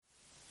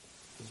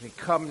As we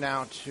come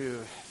now to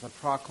the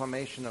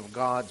proclamation of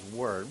God's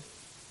Word,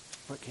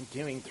 we're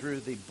continuing through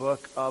the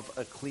book of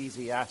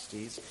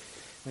Ecclesiastes.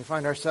 We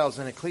find ourselves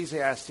in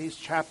Ecclesiastes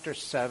chapter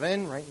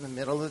 7, right in the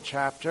middle of the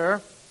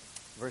chapter,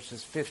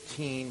 verses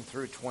 15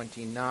 through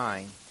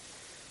 29.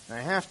 And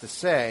I have to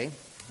say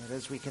that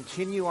as we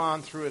continue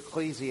on through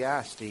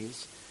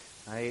Ecclesiastes,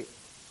 I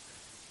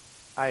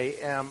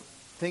am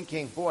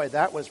thinking, boy,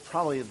 that was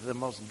probably the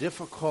most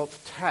difficult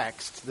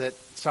text that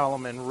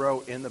Solomon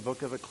wrote in the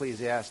book of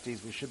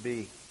Ecclesiastes. We should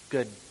be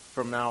good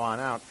from now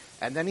on out.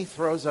 And then he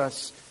throws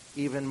us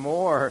even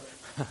more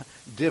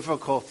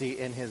difficulty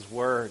in his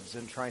words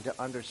and trying to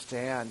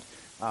understand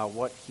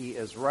what he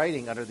is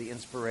writing under the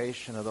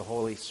inspiration of the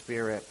Holy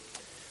Spirit.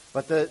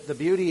 But the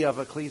beauty of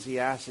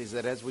Ecclesiastes is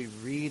that as we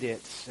read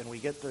it and we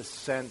get the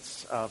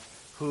sense of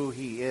who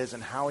he is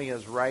and how he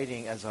is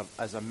writing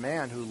as a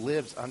man who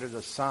lives under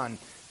the sun,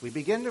 we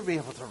begin to be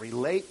able to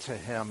relate to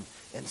him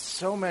in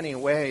so many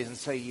ways and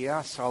say,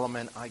 yeah,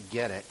 Solomon, I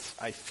get it.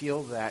 I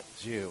feel that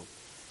too.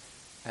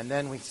 And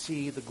then we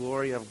see the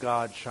glory of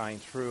God shine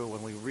through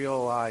when we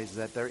realize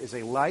that there is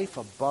a life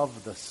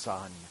above the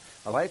sun,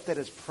 a life that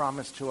is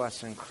promised to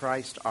us in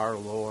Christ our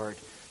Lord,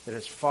 that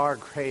is far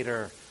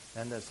greater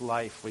than this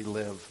life we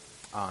live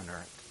on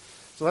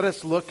earth. So let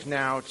us look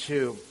now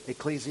to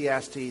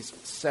Ecclesiastes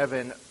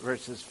 7,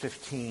 verses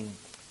 15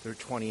 through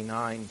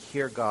 29.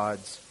 Hear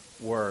God's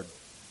word.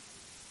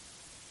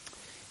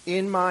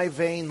 In my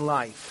vain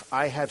life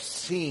I have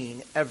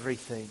seen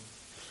everything.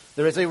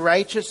 There is a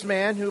righteous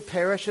man who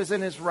perishes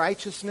in his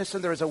righteousness,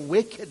 and there is a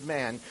wicked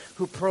man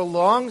who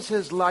prolongs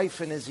his life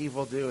in his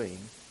evil doing.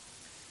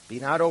 Be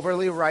not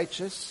overly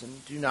righteous,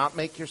 and do not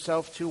make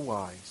yourself too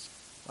wise.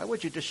 Why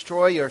would you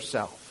destroy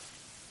yourself?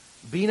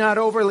 Be not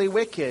overly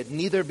wicked,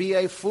 neither be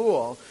a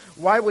fool.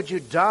 Why would you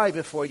die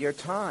before your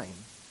time?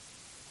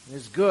 It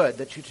is good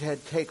that you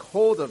take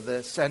hold of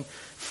this, and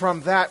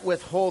from that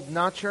withhold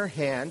not your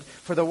hand,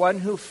 for the one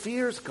who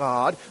fears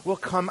God will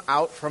come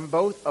out from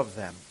both of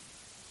them.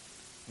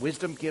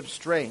 Wisdom gives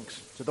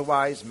strength to the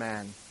wise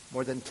man,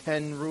 more than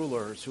 10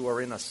 rulers who are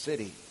in a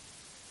city.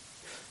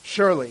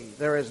 Surely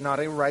there is not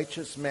a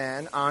righteous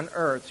man on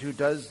earth who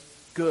does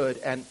good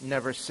and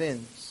never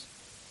sins.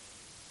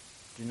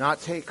 Do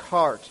not take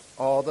heart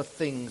all the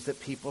things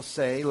that people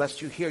say,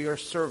 lest you hear your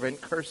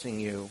servant cursing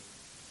you.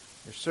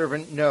 Your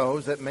servant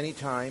knows that many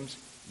times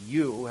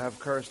you have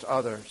cursed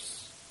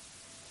others.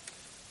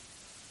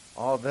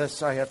 All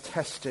this I have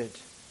tested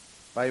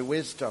by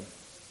wisdom.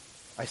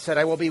 I said,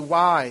 I will be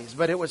wise,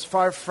 but it was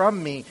far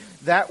from me.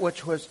 That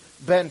which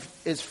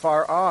is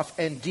far off,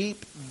 and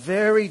deep,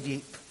 very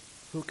deep.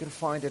 Who can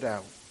find it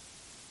out?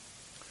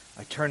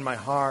 I turned my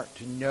heart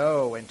to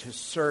know and to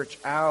search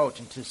out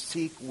and to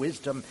seek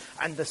wisdom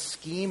and the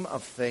scheme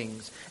of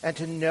things, and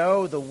to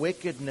know the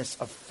wickedness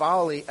of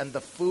folly and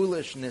the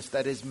foolishness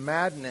that is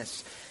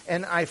madness.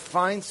 And I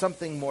find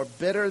something more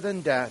bitter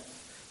than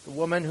death, the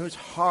woman whose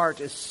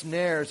heart is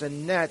snares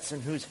and nets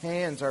and whose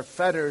hands are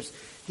fetters.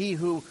 He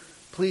who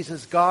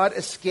pleases God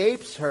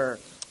escapes her,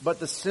 but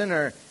the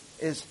sinner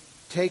is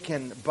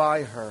taken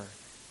by her.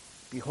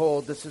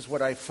 Behold, this is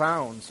what I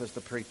found, says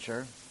the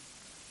preacher,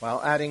 while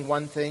adding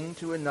one thing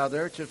to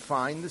another to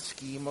find the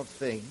scheme of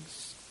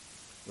things,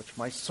 which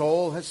my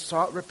soul has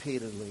sought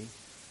repeatedly,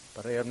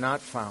 but I have not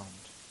found.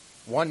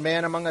 One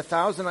man among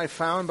 1,000 I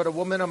found, but a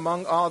woman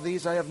among all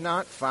these I have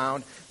not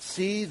found.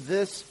 See,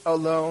 this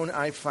alone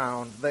I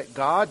found, that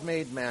God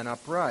made man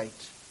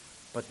upright,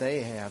 but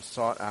they have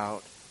sought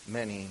out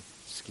many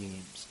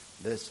schemes.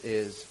 This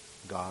is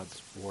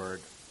God's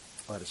word.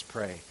 Let us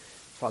pray.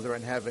 Father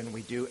in heaven,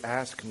 we do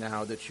ask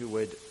now that you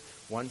would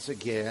once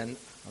again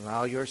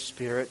allow your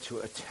Spirit to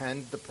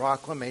attend the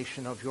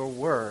proclamation of your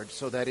word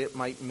so that it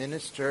might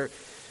minister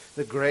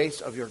the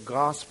grace of your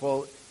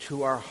gospel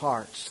to our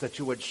hearts, that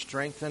you would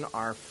strengthen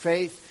our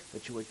faith,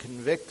 that you would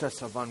convict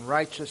us of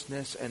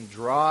unrighteousness and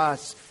draw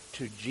us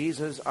to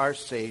Jesus our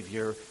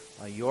Savior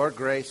by your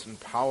grace and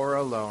power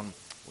alone.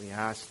 We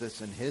ask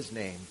this in his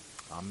name.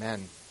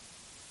 Amen.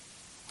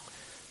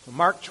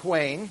 Mark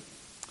Twain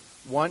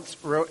once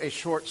wrote a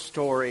short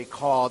story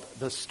called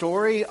The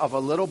Story of a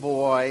Little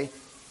Boy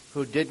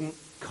Who Didn't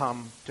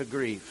Come to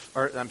Grief.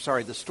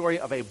 The story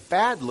of a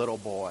bad little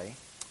boy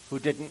who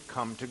didn't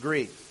come to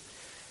grief.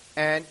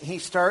 And he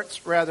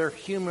starts rather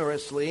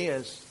humorously,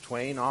 as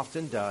Twain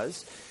often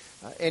does,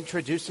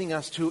 introducing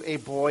us to a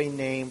boy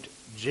named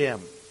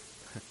Jim.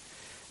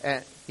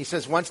 And he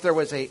says, once there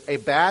was a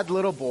bad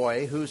little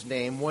boy whose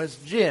name was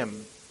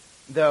Jim.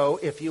 Though,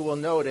 if you will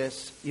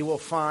notice, you will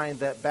find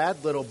that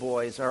bad little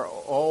boys are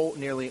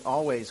nearly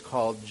always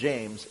called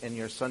James in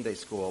your Sunday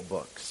school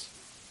books.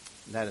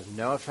 And that is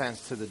no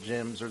offense to the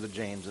Jims or the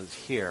Jameses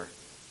here.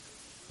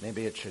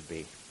 Maybe it should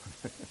be.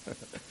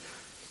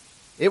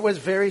 It was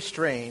very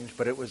strange,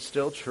 but it was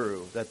still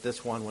true that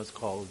this one was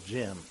called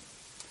Jim.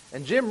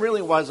 And Jim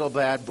really was a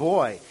bad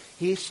boy.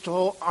 He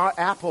stole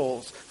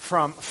apples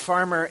from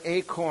Farmer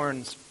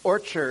Acorn's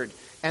orchard,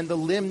 and the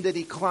limb that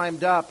he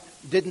climbed up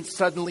didn't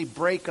suddenly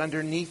break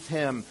underneath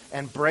him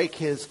and break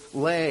his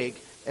leg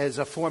as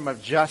a form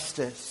of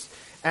justice.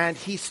 And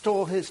he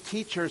stole his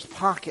teacher's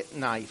pocket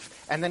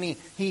knife. And then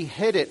he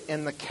hid it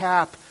in the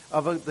cap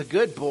of the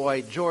good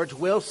boy, George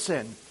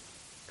Wilson,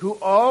 who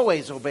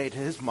always obeyed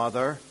his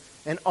mother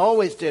and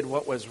always did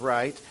what was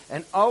right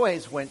and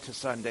always went to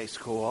Sunday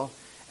school.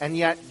 And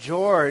yet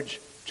George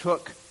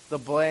took the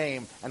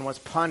blame and was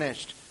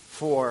punished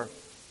for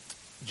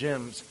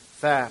Jim's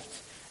theft.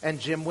 And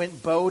Jim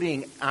went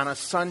boating on a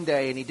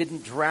Sunday and he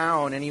didn't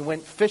drown, and he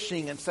went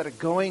fishing instead of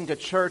going to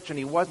church, and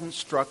he wasn't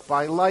struck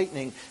by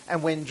lightning.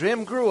 And when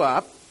Jim grew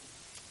up,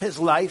 his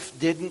life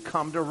didn't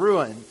come to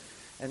ruin.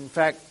 In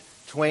fact,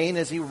 Twain,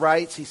 as he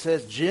writes, he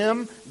says,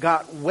 Jim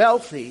got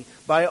wealthy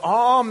by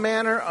all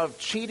manner of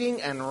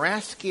cheating and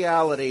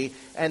rascality,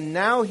 and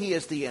now he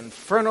is the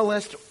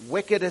infernalist,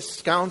 wickedest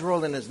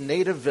scoundrel in his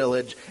native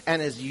village,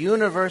 and is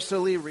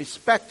universally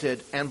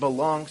respected and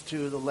belongs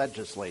to the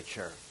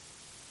legislature.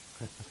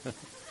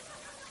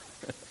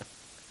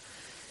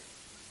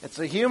 It's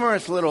a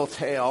humorous little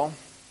tale,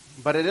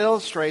 but it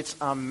illustrates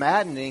a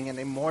maddening and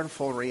a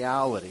mournful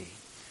reality.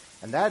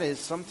 And that is,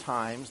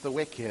 sometimes the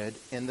wicked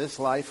in this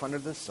life under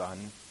the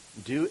sun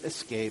do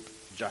escape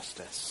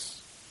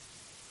justice.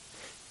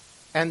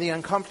 And the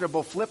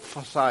uncomfortable flip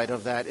side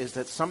of that is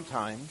that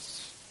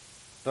sometimes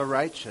the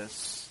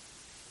righteous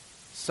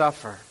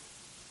suffer.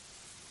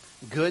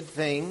 Good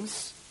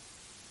things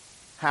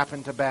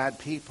happen to bad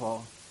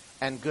people,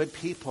 and good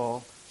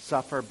people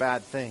suffer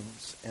bad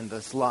things in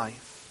this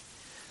life.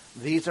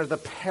 These are the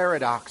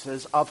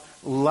paradoxes of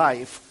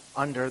life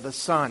under the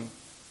sun.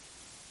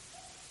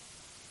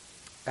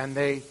 And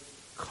they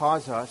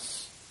cause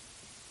us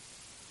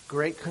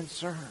great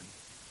concern.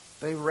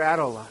 They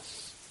rattle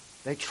us.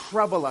 They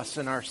trouble us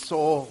in our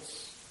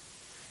souls.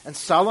 And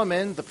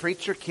Solomon, the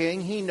preacher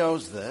king, he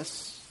knows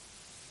this.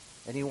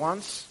 And he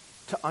wants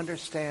to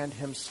understand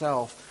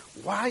himself.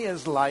 Why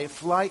is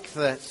life like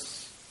this?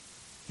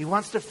 He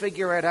wants to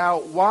figure it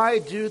out. Why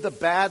do the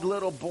bad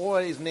little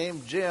boys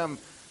named Jim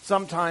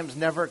sometimes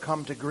never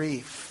come to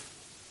grief?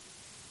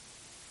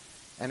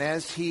 And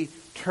as he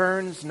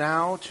turns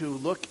now to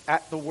look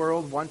at the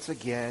world once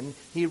again,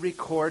 he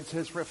records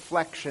his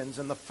reflections.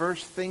 And the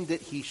first thing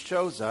that he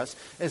shows us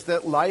is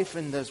that life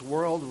in this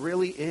world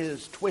really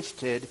is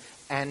twisted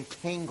and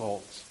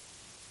tangled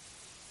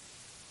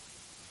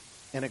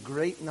in a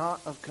great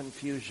knot of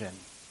confusion.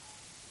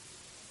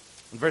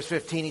 In verse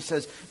 15 he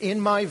says, in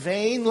my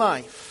vain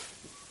life,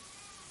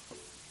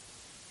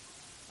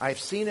 I've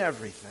seen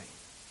everything.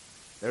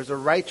 There's a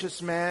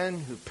righteous man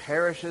who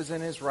perishes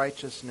in his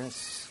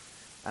righteousness,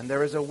 and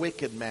there is a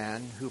wicked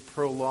man who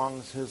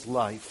prolongs his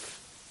life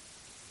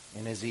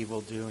in his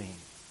evil doing.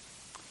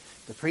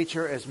 The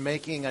preacher is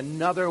making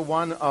another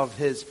one of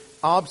his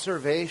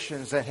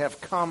observations that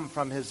have come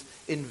from his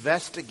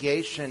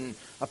investigation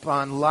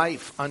upon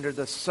life under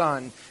the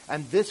sun.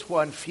 And this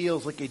one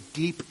feels like a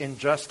deep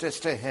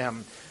injustice to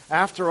him.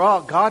 After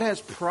all, God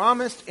has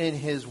promised in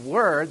his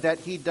word that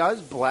he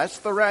does bless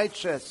the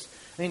righteous.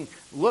 I mean,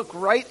 look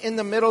right in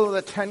the middle of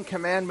the Ten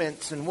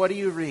Commandments, and what do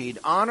you read?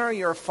 Honor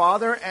your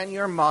father and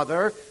your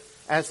mother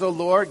as the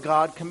Lord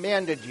God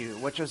commanded you,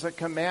 which is a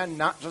command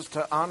not just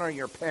to honor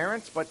your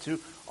parents, but to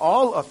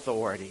all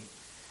authority.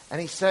 And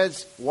he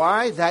says,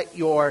 why? That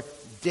your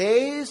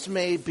days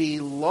may be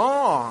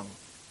long,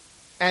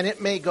 and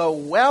it may go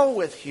well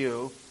with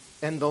you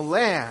in the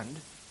land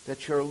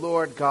that your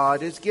Lord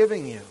God is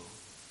giving you.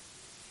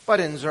 But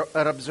in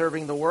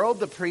observing the world,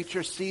 the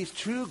preacher sees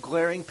two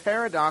glaring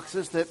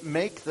paradoxes that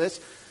make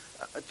this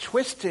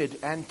twisted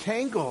and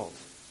tangled.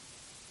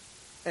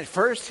 At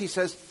first, he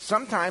says,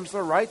 sometimes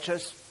the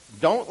righteous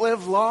don't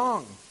live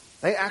long.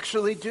 They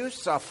actually do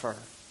suffer.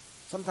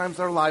 Sometimes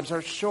their lives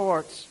are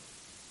short.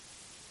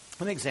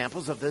 And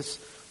examples of this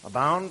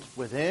abound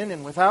within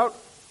and without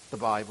the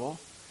Bible.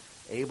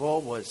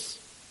 Abel was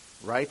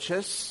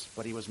righteous,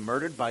 but he was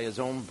murdered by his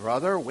own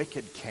brother,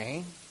 wicked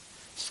Cain.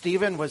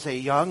 Stephen was a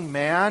young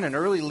man, an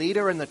early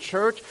leader in the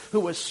church, who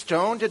was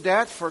stoned to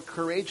death for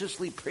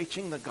courageously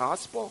preaching the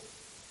gospel.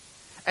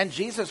 And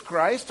Jesus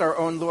Christ, our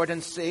own Lord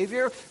and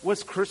Savior,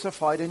 was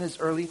crucified in his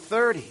early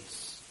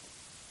 30s.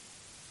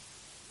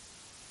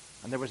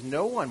 And there was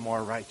no one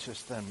more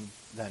righteous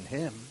than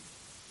him.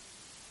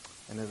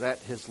 And that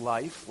his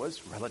life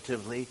was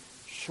relatively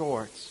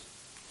short.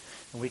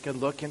 And we can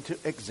look into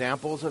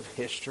examples of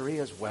history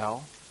as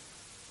well.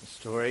 The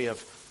story of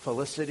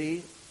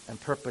Felicity and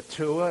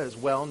Perpetua is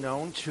well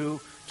known. Two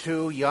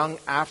young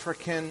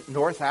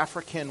North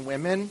African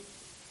women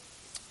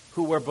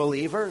who were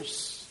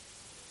believers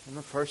in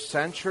the first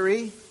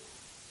century.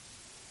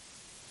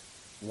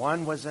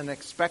 One was an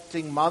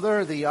expecting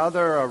mother, the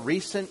other a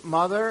recent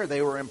mother.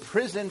 They were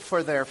imprisoned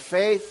for their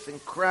faith in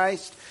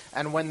Christ,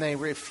 and when they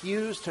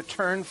refused to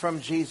turn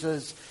from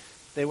Jesus,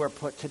 they were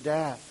put to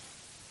death.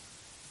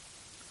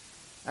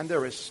 And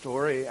there is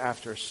story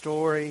after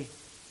story,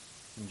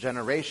 and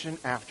generation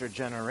after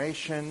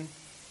generation,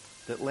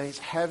 that lays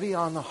heavy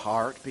on the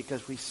heart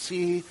because we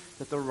see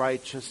that the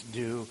righteous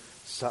do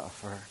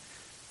suffer.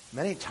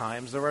 Many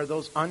times there are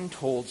those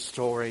untold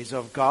stories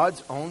of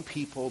God's own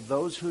people,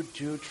 those who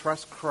do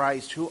trust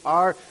Christ, who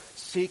are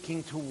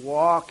seeking to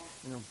walk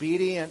in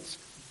obedience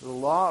to the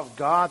law of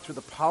God through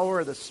the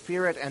power of the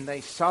Spirit, and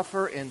they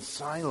suffer in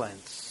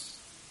silence.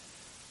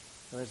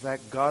 There's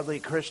that godly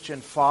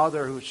Christian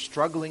father who's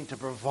struggling to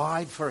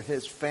provide for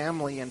his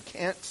family and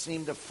can't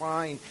seem to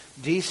find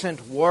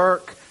decent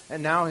work,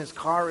 and now his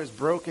car is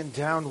broken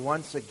down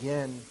once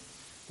again.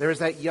 There's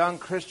that young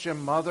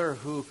Christian mother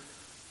who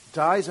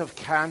dies of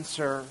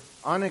cancer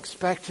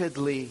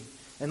unexpectedly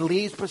and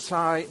leaves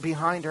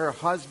behind her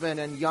husband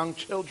and young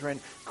children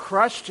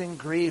crushed in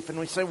grief. And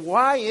we say,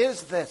 why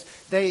is this?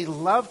 They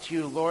loved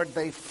you, Lord.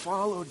 They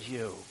followed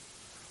you.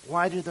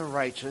 Why do the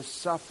righteous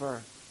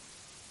suffer?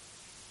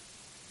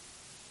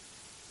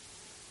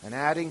 And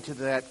adding to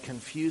that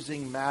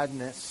confusing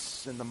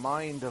madness in the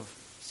mind of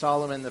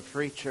Solomon the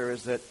preacher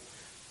is that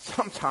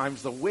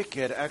sometimes the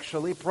wicked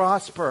actually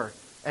prosper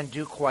and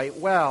do quite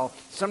well.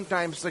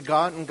 Sometimes the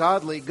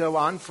ungodly go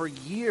on for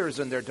years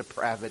in their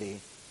depravity.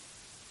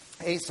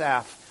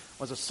 Asaph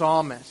was a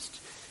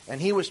psalmist, and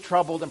he was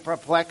troubled and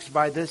perplexed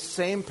by this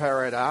same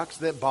paradox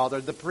that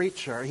bothered the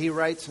preacher. He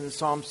writes in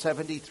Psalm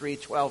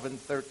 73:12 and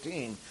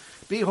 13,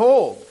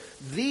 "Behold,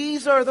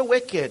 these are the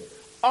wicked,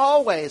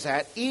 always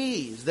at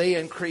ease. They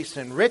increase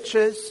in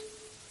riches.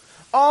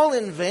 All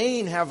in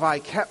vain have I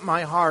kept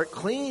my heart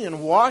clean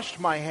and washed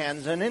my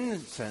hands in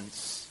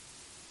innocence."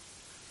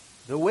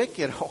 The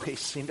wicked always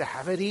seem to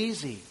have it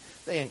easy.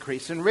 They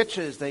increase in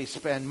riches. They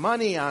spend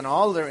money on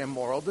all their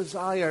immoral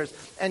desires.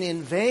 And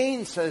in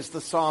vain, says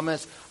the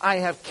psalmist, I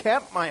have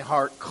kept my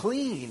heart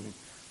clean.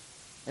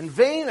 In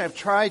vain I've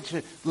tried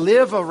to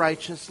live a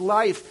righteous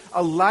life,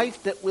 a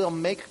life that will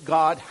make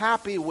God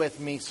happy with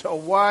me. So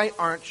why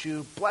aren't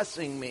you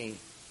blessing me?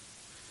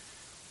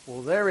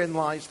 Well, therein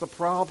lies the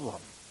problem.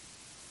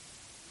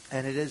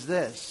 And it is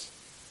this,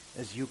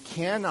 is you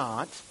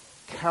cannot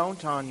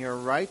count on your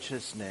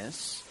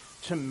righteousness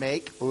to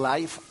make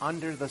life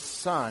under the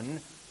sun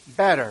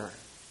better,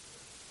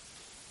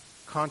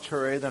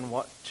 contrary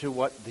to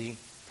what the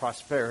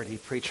prosperity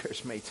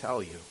preachers may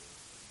tell you.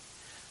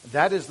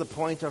 That is the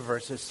point of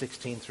verses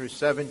 16 through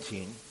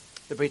 17.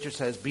 The preacher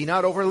says, "Be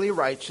not overly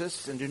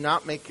righteous, and do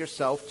not make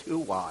yourself too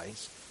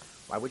wise.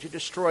 Why would you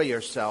destroy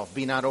yourself?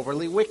 Be not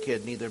overly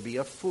wicked, neither be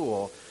a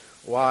fool.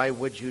 Why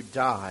would you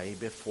die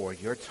before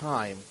your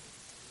time?"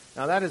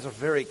 Now that is a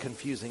very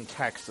confusing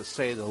text, to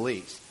say the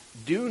least.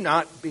 Do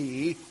not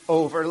be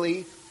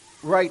overly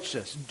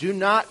righteous. Do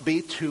not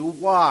be too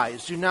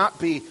wise. Do not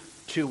be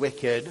too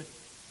wicked.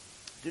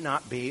 Do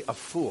not be a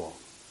fool.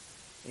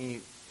 And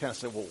you kind of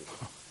say, well,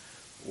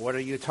 what are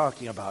you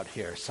talking about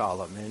here,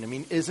 Solomon? I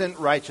mean, isn't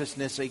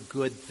righteousness a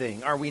good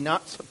thing? Are we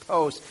not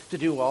supposed to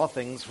do all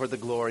things for the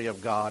glory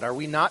of God? Are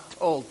we not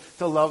told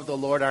to love the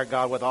Lord our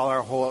God with all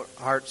our whole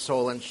heart,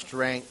 soul, and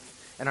strength,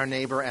 and our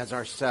neighbor as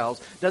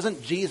ourselves?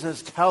 Doesn't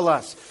Jesus tell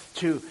us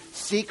to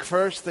seek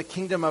first the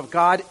kingdom of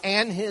God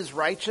and his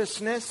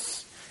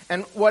righteousness?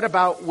 And what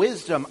about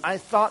wisdom? I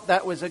thought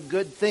that was a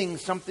good thing,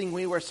 something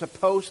we were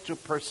supposed to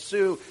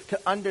pursue to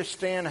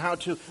understand how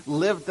to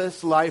live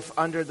this life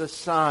under the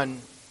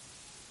sun.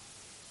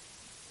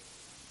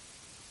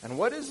 And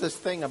what is this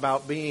thing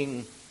about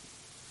being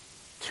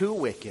too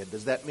wicked?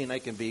 Does that mean I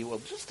can be,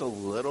 just a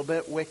little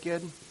bit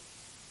wicked?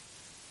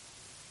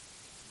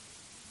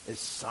 Is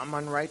some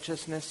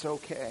unrighteousness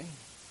okay?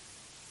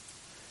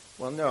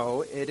 Well,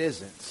 no, it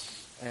isn't.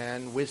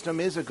 And wisdom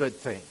is a good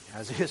thing,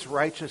 as is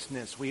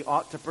righteousness. We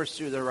ought to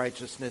pursue the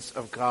righteousness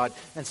of God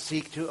and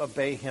seek to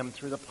obey him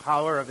through the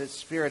power of his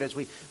Spirit as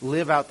we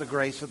live out the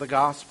grace of the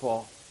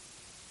gospel.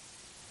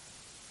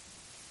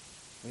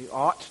 We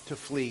ought to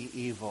flee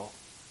evil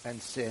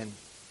and sin.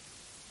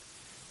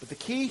 But the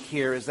key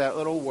here is that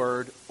little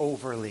word,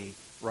 overly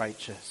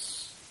righteous.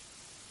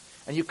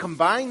 And you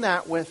combine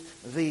that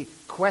with the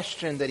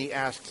question that he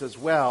asks as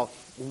well,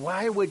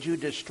 why would you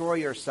destroy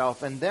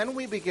yourself? And then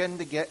we begin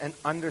to get an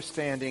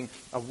understanding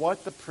of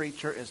what the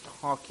preacher is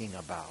talking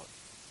about.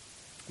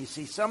 You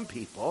see, some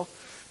people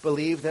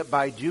believe that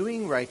by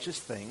doing righteous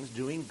things,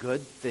 doing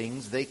good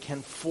things, they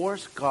can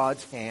force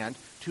God's hand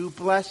to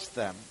bless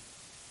them.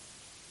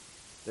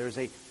 There's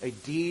a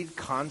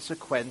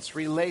deed-consequence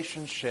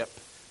relationship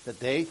that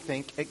they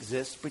think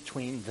exists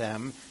between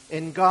them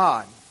and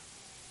God.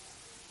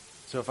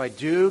 So if I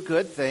do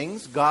good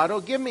things, God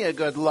will give me a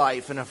good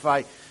life. And if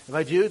I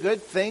do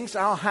good things,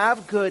 I'll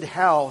have good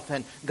health.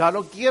 And God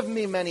will give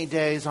me many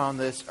days on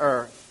this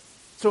earth.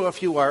 So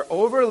if you are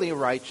overly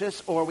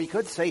righteous, or we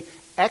could say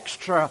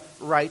extra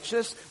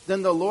righteous,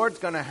 then the Lord's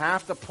going to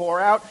have to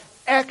pour out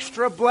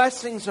extra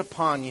blessings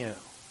upon you.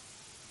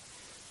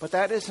 But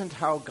that isn't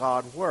how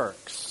God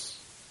works.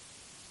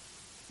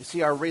 You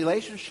see, our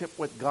relationship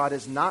with God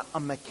is not a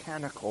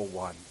mechanical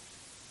one.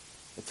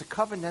 It's a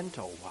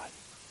covenantal one.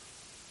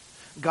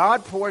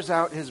 God pours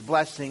out his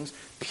blessings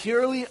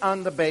purely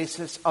on the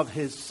basis of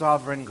his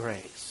sovereign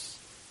grace.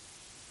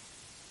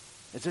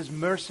 It's his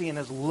mercy and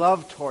his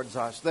love towards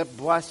us that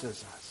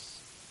blesses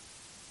us.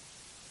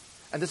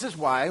 And this is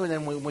why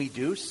when we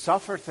do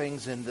suffer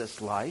things in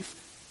this life,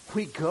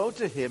 we go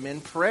to him in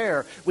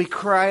prayer. We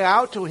cry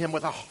out to him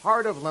with a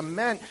heart of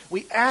lament.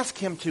 We ask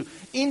him to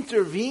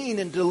intervene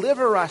and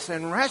deliver us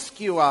and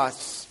rescue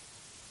us.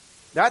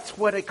 That's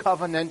what a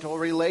covenantal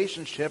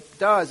relationship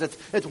does.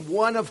 It's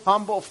one of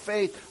humble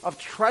faith, of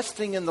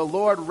trusting in the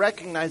Lord,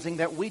 recognizing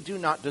that we do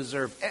not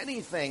deserve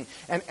anything,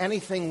 and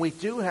anything we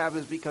do have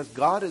is because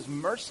God is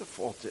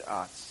merciful to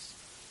us.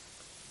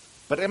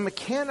 But a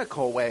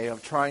mechanical way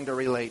of trying to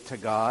relate to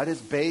God is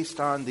based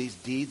on these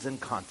deeds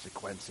and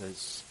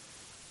consequences.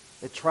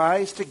 It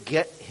tries to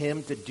get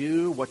him to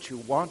do what you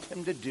want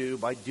him to do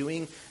by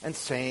doing and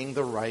saying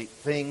the right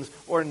things,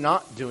 or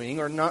not doing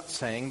or not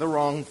saying the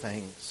wrong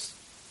things.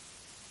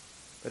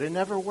 But it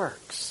never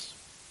works,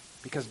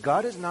 because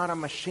God is not a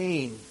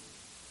machine.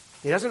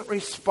 He doesn't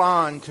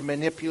respond to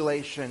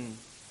manipulation.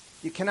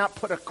 You cannot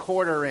put a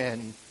quarter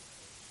in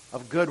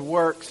of good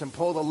works and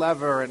pull the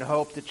lever and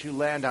hope that you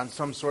land on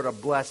some sort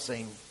of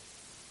blessing.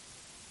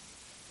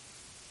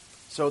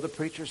 So the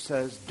preacher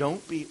says,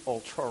 don't be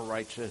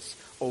ultra-righteous,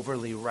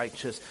 overly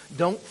righteous.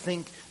 Don't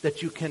think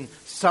that you can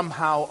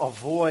somehow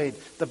avoid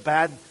the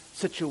bad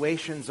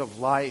situations of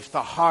life,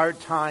 the hard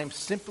times,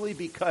 simply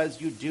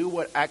because you do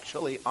what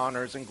actually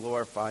honors and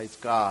glorifies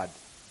God.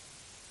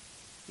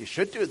 You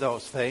should do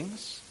those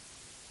things,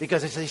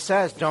 because as he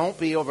says, don't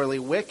be overly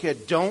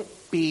wicked, don't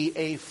be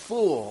a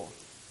fool.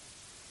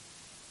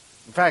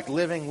 In fact,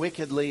 living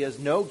wickedly is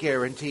no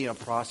guarantee of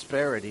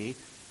prosperity.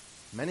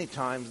 Many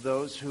times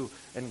those who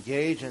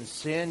engage in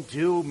sin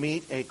do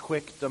meet a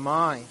quick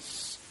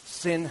demise.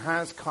 Sin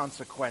has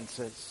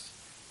consequences.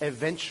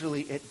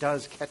 Eventually it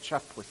does catch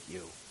up with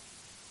you.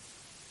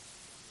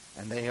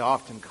 And they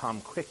often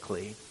come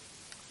quickly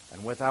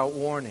and without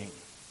warning.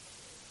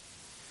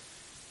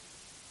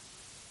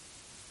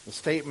 The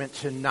statement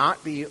to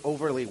not be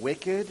overly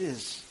wicked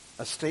is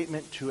a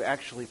statement to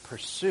actually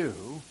pursue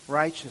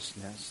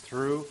righteousness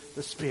through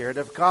the Spirit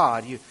of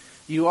God.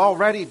 You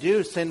already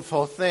do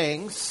sinful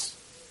things.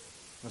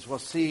 As we'll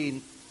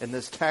see in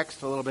this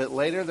text a little bit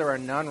later, there are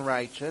none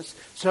righteous.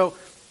 So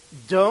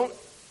don't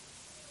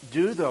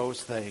do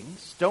those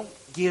things. Don't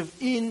give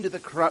in to the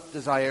corrupt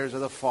desires of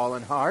the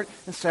fallen heart.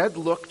 Instead,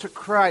 look to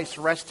Christ.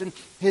 Rest in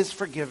his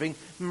forgiving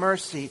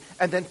mercy.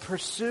 And then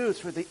pursue,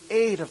 through the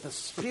aid of the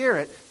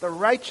Spirit, the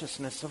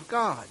righteousness of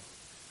God.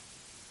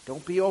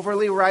 Don't be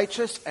overly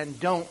righteous and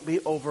don't be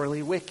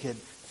overly wicked,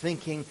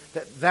 thinking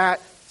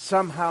that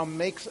somehow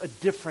makes a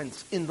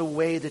difference in the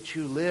way that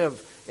you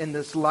live in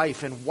this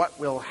life and what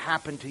will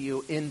happen to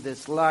you in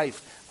this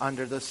life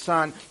under the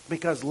sun.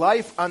 Because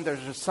life under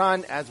the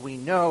sun, as we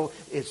know,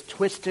 is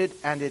twisted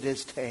and it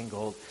is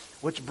tangled.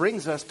 Which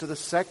brings us to the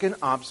second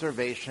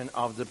observation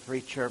of the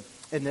preacher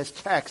in this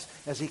text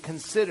as he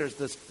considers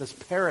this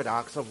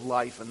paradox of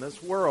life in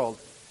this world.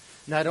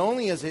 Not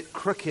only is it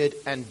crooked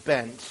and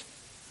bent,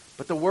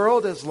 but the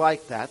world is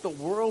like that. The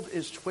world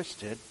is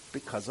twisted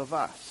because of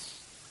us.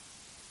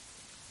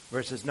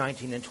 Verses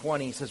 19 and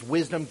 20 says,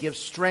 wisdom gives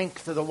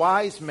strength to the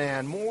wise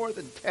man, more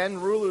than 10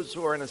 rulers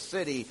who are in a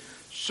city.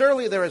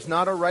 Surely there is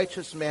not a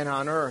righteous man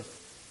on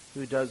earth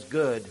who does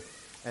good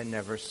and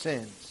never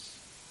sins.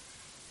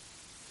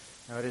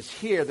 Now it is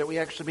here that we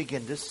actually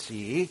begin to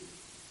see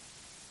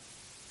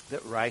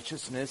that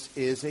righteousness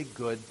is a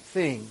good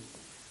thing.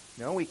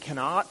 No, we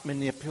cannot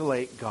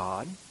manipulate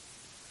God,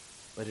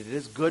 but it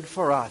is good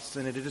for us,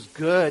 and it is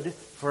good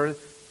for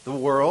the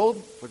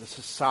world, for the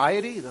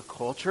society, the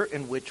culture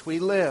in which we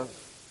live.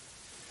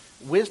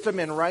 Wisdom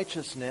and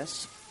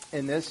righteousness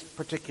in this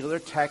particular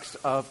text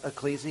of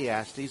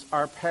Ecclesiastes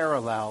are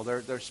parallel.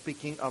 They're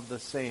speaking of the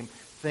same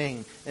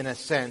thing, in a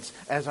sense,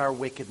 as our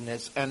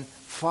wickedness and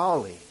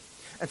folly.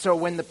 And so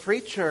when the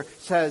preacher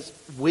says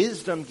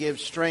wisdom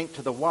gives strength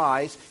to the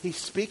wise, he's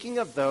speaking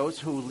of those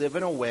who live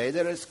in a way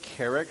that is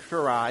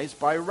characterized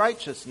by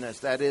righteousness.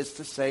 That is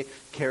to say,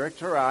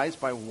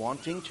 characterized by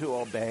wanting to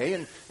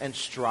obey and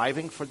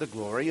striving for the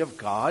glory of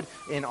God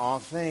in all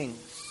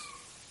things.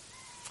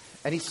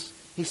 And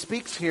he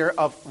speaks here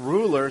of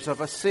rulers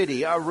of a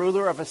city. A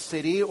ruler of a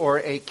city or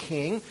a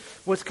king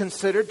was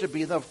considered to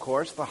be, of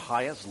course, the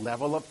highest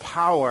level of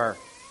power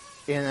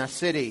in a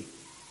city.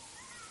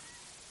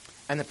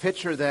 And the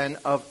picture then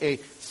of a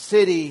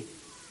city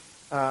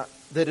that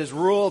is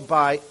ruled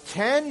by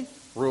 10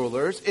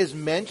 rulers is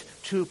meant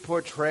to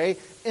portray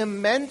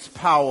immense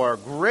power,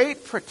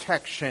 great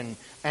protection,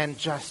 and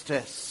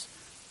justice.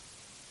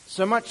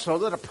 So much so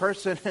that a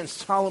person in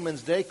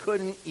Solomon's day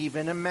couldn't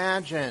even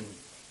imagine.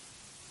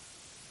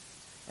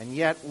 And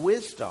yet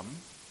wisdom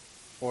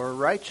or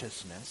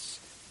righteousness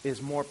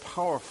is more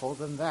powerful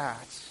than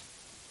that.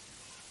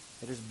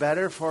 It is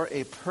better for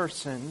a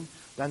person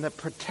than the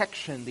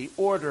protection, the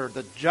order,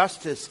 the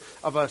justice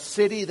of a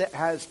city that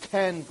has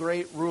 10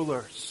 great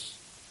rulers.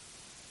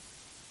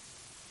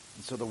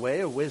 And so the way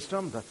of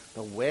wisdom,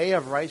 the way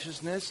of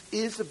righteousness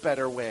is a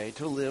better way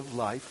to live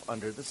life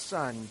under the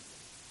sun.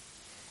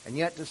 And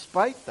yet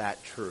despite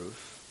that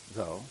truth,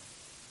 though,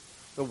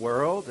 the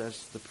world,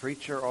 as the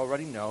preacher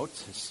already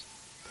notes, is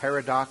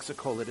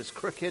paradoxical. It is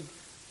crooked,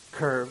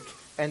 curved,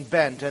 and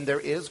bent, and there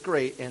is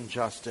great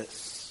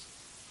injustice.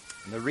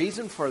 And the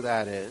reason for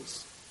that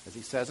is, as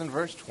he says in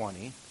verse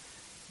 20,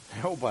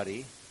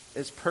 nobody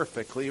is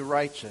perfectly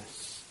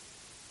righteous.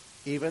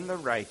 even the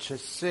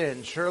righteous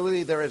sin.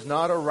 Surely there is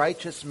not a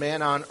righteous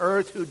man on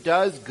earth who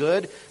does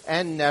good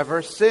and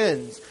never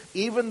sins.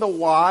 Even the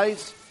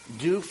wise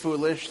do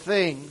foolish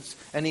things,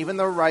 and even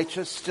the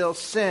righteous still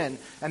sin.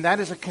 And that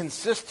is a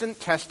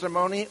consistent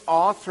testimony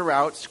all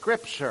throughout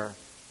Scripture.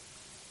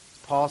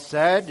 Paul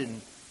said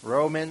in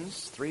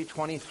Romans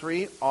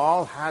 3:23,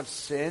 all have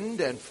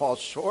sinned and fall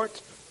short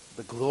of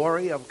the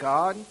glory of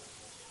God.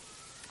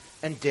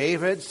 And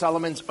David,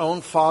 Solomon's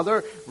own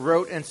father,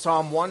 wrote in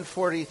Psalm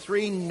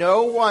 143,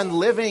 no one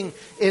living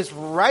is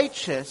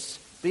righteous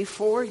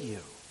before you.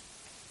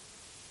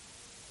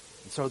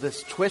 And so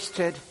this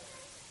twisted,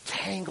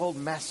 tangled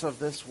mess of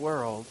this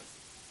world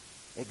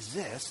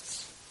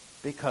exists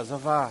because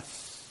of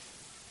us.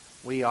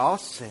 We all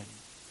sin.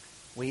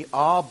 We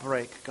all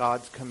break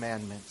God's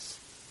commandments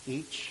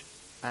each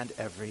and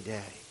every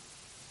day.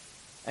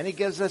 And he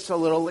gives us a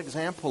little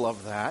example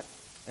of that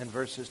in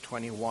verses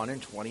 21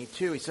 and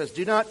 22. He says,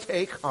 do not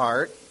take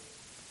heart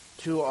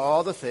to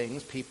all the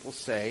things people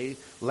say,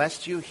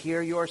 lest you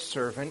hear your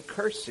servant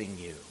cursing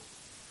you.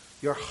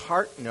 Your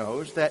heart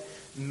knows that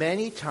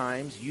many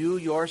times you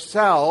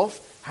yourself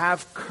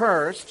have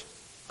cursed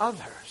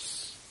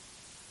others.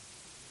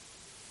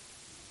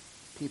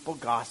 People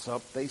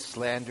gossip, they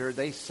slander,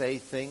 they say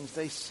things,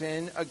 they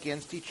sin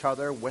against each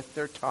other with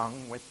their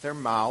tongue, with their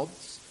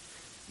mouths.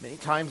 Many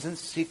times in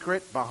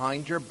secret,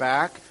 behind your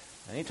back.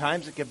 Many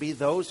times it could be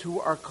those who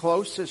are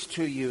closest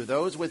to you,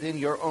 those within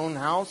your own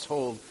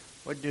household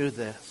would do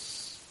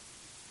this.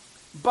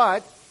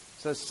 But,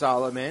 says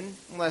Solomon,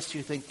 unless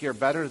you think you're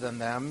better than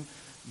them,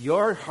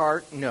 your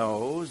heart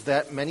knows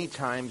that many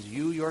times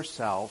you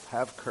yourself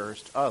have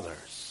cursed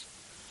others.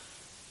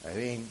 I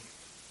mean,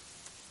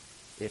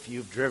 if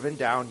you've driven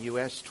down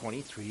US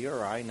 23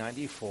 or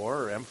I-94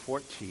 or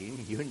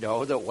M14, you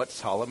know that what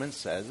Solomon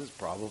says is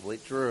probably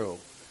true.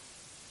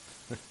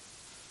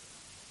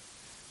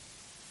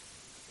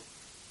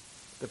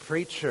 The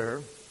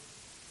preacher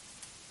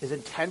is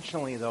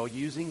intentionally, though,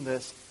 using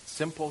this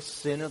simple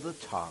sin of the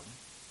tongue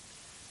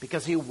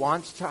because he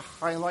wants to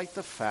highlight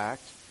the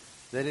fact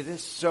that it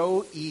is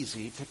so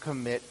easy to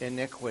commit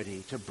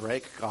iniquity, to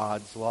break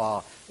God's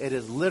law. It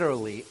is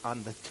literally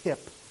on the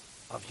tip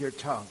of your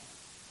tongue.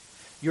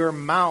 Your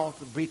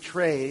mouth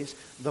betrays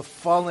the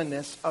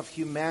fallenness of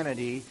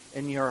humanity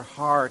in your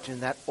heart, in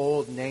that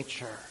old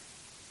nature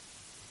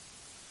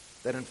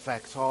that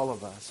infects all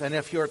of us. And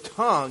if your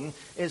tongue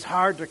is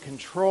hard to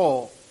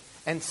control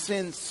and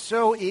sins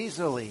so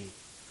easily,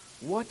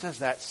 what does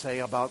that say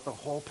about the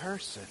whole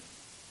person?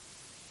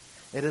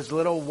 It is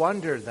little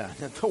wonder then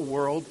that the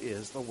world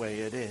is the way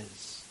it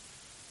is.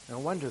 No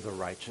wonder the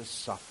righteous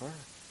suffer,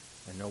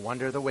 and no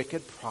wonder the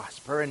wicked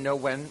prosper, and no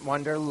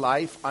wonder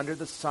life under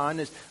the sun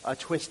is a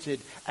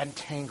twisted and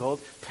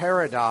tangled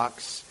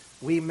paradox.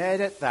 We made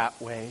it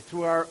that way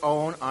through our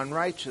own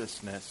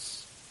unrighteousness.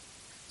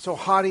 So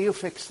how do you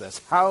fix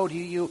this? How do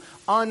you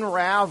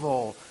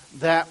unravel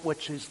that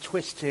which is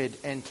twisted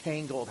and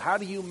tangled? How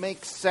do you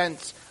make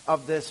sense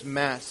of this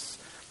mess?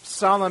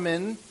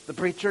 Solomon, the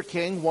preacher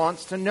king,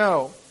 wants to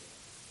know.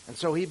 And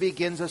so he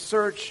begins a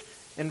search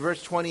in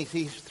verse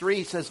 23.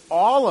 He says,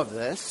 all of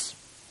this,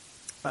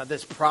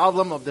 this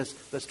problem of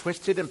this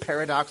twisted and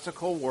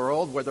paradoxical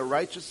world where the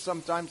righteous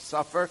sometimes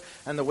suffer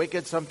and the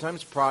wicked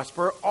sometimes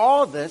prosper,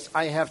 all this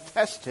I have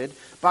tested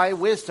by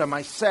wisdom.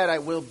 I said I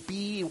will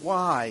be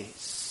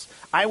wise.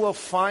 I will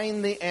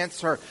find the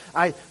answer.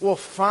 I will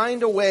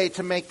find a way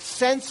to make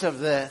sense of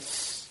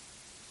this,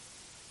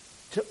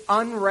 to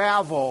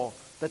unravel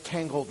the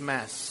tangled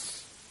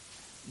mess.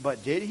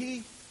 But did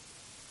he?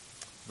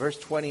 Verse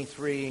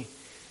 23,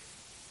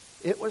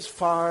 it was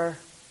far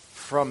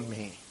from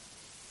me.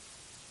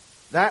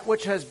 That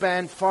which has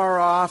been far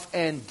off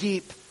and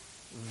deep,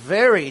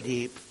 very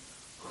deep,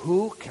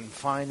 who can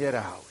find it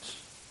out?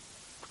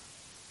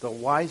 The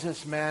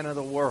wisest man of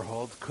the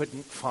world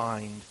couldn't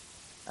find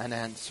an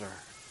answer.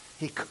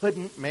 He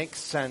couldn't make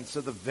sense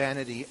of the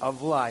vanity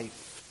of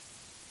life.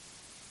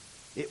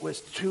 It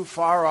was too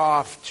far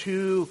off,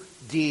 too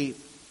deep.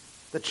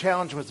 The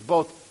challenge was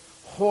both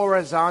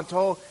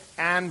horizontal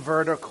and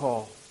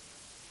vertical.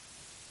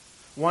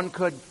 One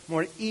could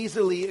more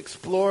easily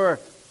explore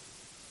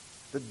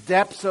the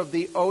depths of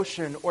the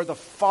ocean or the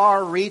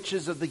far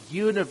reaches of the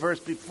universe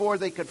before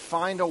they could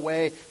find a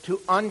way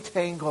to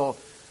untangle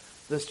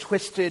this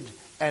twisted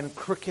and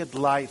crooked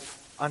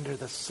life under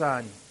the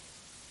sun.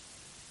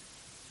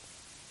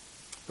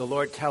 The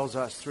Lord tells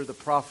us through the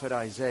prophet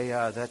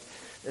Isaiah that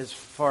as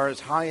far as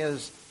high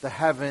as the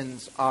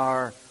heavens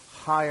are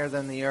higher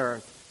than the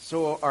earth,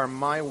 so are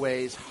my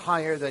ways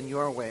higher than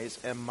your ways,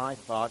 and my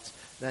thoughts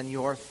than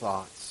your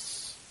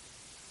thoughts.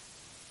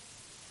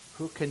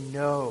 Who can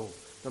know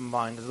the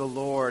mind of the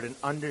Lord and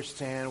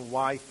understand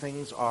why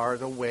things are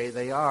the way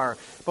they are?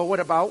 But what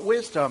about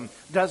wisdom?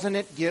 Doesn't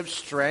it give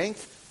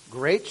strength?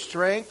 Great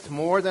strength,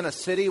 more than a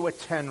city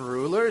with 10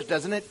 rulers.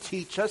 Doesn't it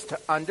teach us to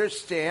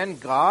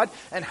understand God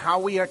and how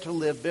we are to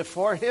live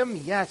before Him?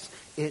 Yes,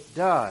 it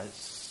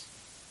does.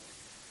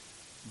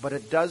 But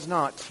it does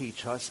not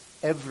teach us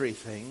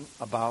everything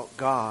about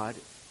God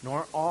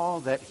nor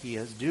all that he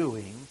is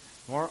doing,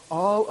 nor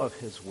all of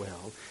his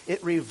will.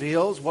 It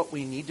reveals what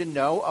we need to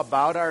know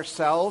about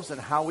ourselves and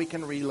how we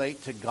can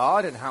relate to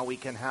God and how we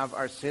can have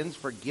our sins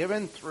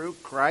forgiven through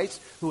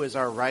Christ, who is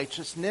our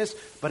righteousness.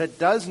 But it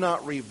does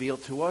not reveal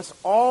to us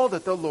all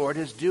that the Lord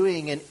is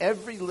doing in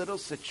every little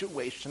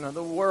situation of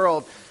the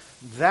world.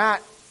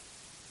 That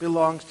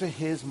belongs to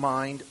his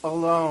mind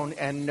alone,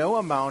 and no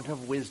amount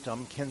of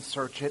wisdom can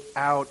search it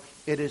out.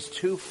 It is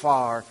too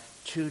far,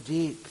 too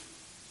deep.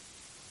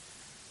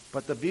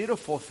 But the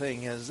beautiful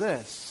thing is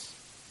this.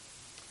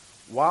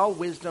 While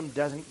wisdom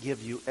doesn't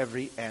give you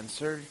every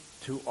answer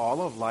to all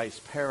of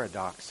life's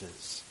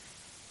paradoxes,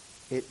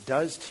 it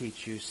does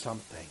teach you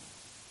something.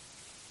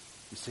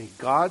 You see,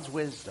 God's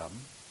wisdom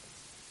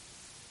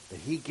that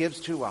he gives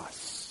to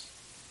us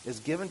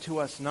is given to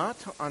us not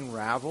to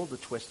unravel the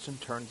twists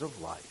and turns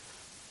of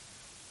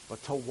life,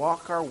 but to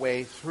walk our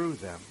way through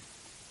them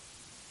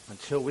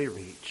until we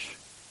reach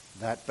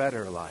that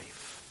better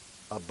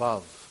life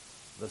above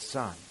the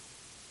sun.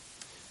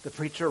 The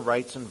preacher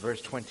writes in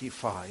verse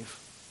 25,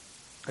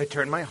 I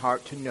turn my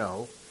heart to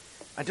know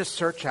and to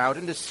search out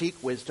and to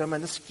seek wisdom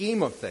and the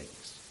scheme of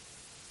things,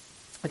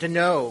 and to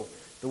know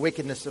the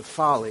wickedness of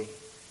folly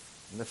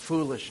and the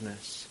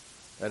foolishness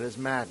that is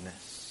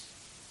madness.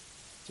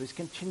 So he's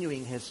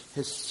continuing his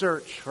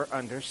search for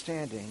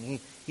understanding.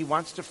 He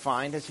wants to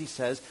find, as he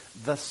says,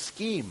 the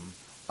scheme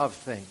of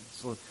things.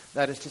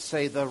 That is to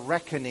say, the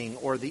reckoning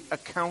or the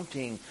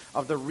accounting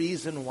of the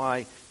reason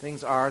why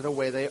things are the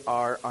way they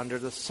are under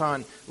the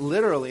sun.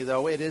 Literally,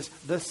 though, it is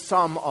the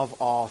sum of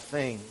all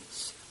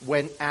things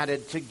when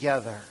added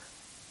together,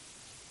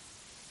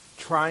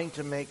 trying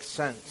to make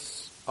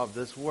sense of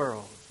this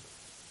world.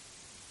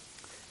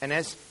 And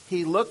as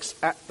he looks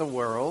at the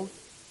world,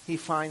 he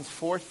finds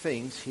four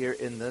things here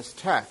in this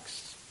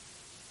text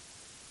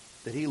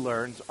that he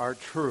learns are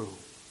true.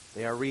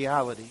 They are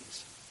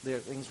realities. They are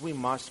things we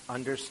must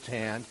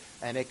understand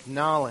and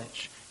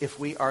acknowledge if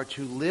we are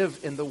to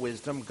live in the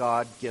wisdom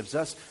God gives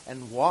us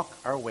and walk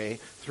our way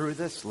through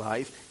this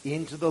life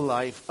into the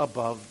life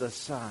above the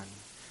sun.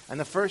 And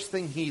the first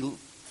thing he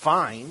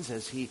finds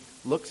as he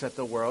looks at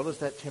the world is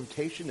that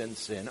temptation and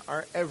sin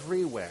are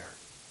everywhere.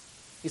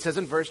 He says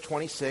in verse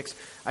 26,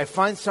 I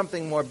find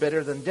something more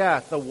bitter than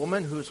death, the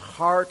woman whose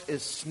heart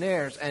is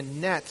snares and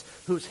nets,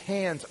 whose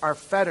hands are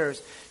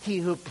fetters. He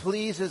who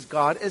pleases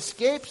God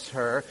escapes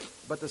her,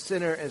 but the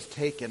sinner is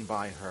taken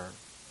by her.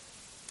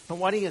 And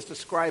what he is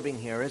describing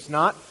here is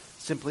not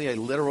simply a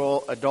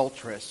literal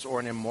adulteress or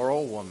an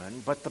immoral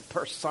woman, but the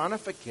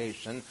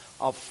personification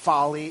of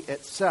folly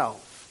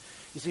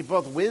itself. You see,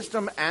 both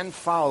wisdom and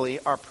folly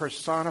are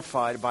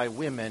personified by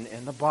women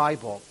in the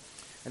Bible.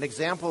 An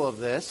example of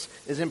this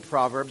is in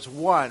Proverbs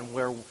 1,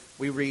 where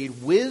we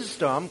read,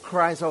 wisdom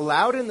cries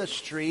aloud in the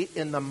street,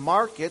 in the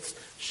markets,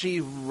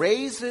 she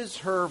raises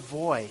her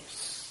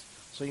voice.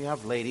 So you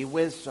have Lady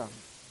Wisdom.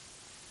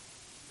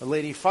 The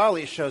Lady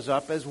Folly shows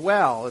up as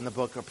well in the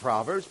book of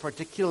Proverbs,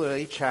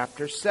 particularly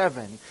chapter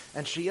 7.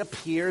 And she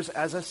appears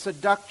as a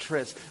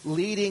seductress,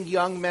 leading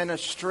young men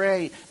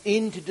astray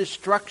into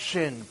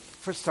destruction.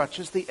 For such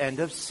is the end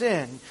of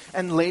sin.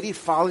 And Lady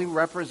Folly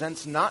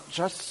represents not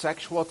just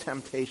sexual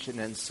temptation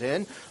and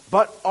sin,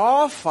 but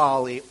all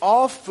folly,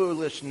 all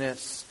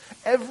foolishness,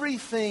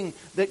 everything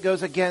that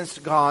goes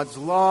against God's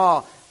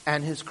law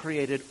and his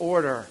created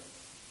order.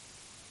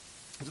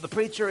 So the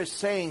preacher is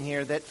saying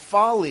here that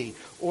folly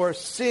or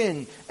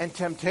sin and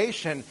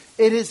temptation,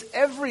 it is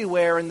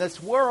everywhere in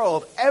this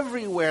world.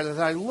 Everywhere that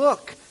I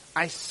look,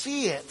 I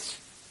see it.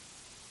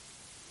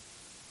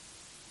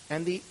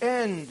 And the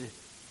end,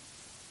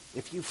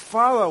 if you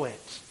follow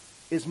it,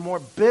 is more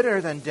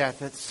bitter than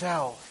death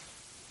itself.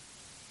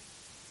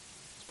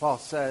 As Paul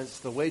says,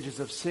 the wages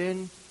of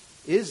sin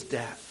is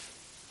death.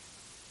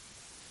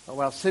 But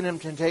while sin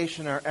and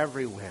temptation are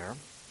everywhere,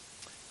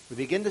 we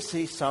begin to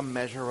see some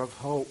measure of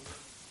hope.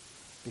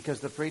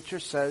 Because the preacher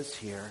says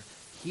here,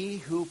 he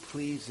who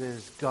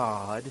pleases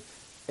God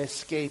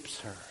escapes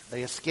her.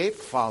 They escape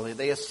folly.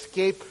 They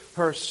escape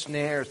her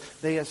snares.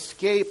 They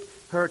escape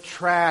her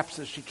traps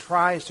as she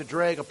tries to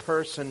drag a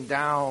person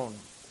down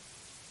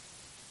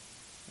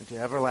into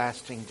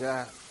everlasting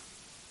death.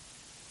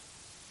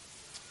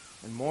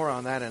 And more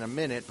on that in a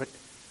minute. But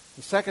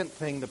the second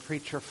thing the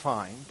preacher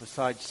finds,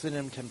 besides sin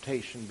and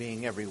temptation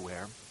being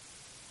everywhere,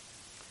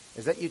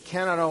 is that you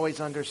cannot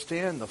always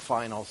understand the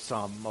final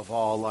sum of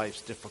all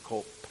life's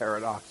difficult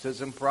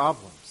paradoxes and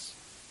problems.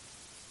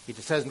 He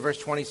says in verse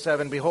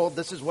 27, behold,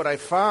 this is what I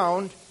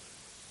found,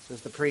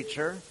 says the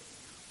preacher,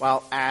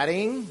 while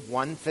adding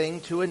one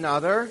thing to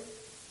another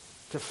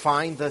to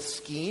find the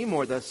scheme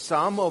or the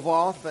sum of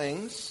all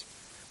things,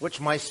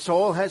 which my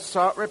soul has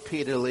sought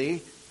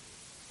repeatedly,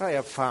 I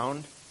have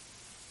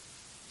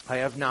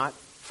not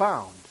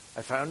found.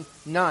 I found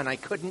none. I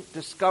couldn't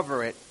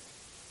discover it.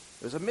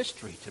 It was a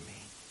mystery to me.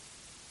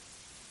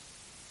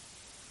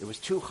 It was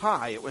too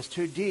high. It was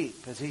too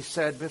deep, as he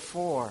said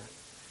before.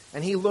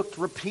 And he looked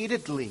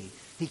repeatedly.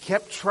 He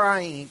kept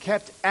trying. He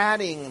kept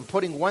adding and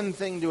putting one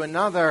thing to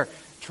another,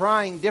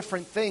 trying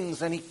different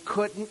things, and he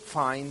couldn't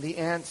find the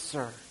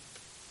answer.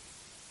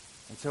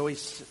 And so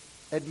he's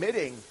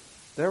admitting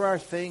there are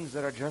things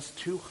that are just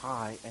too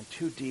high and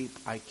too deep.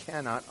 I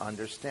cannot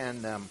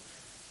understand them.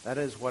 That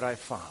is what I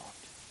found.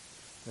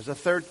 There's a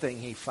third thing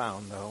he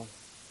found, though,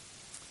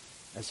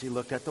 as he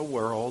looked at the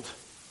world,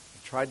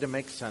 and tried to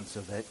make sense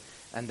of it,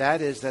 and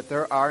that is that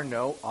there are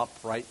no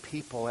upright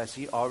people. As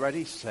he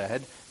already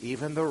said,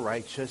 even the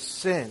righteous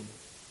sin.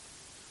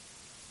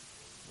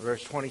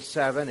 Verse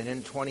 27 and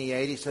in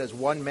 28 he says,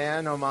 1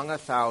 man among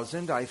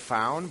 1,000 I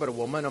found, but a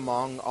woman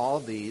among all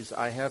these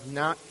I have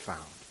not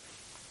found.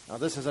 Now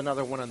this is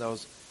another one of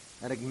those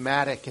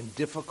enigmatic and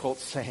difficult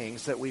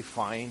sayings that we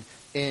find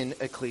in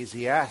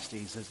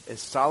Ecclesiastes.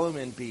 Is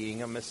Solomon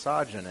being a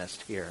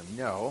misogynist here?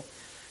 No,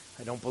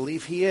 I don't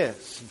believe he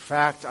is. In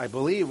fact, I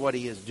believe what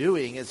he is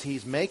doing is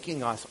he's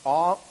making us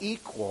all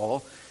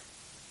equally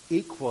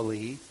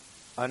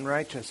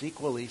unrighteous,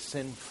 equally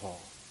sinful.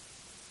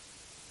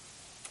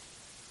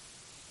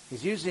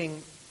 He's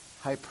using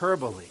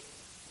hyperbole,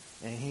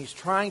 and he's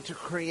trying to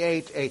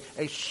create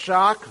a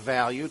shock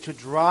value to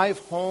drive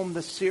home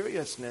the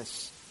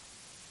seriousness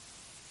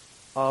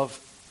of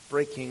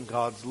breaking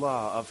God's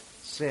law, of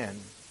sin.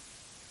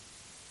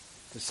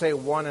 To say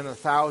 1 in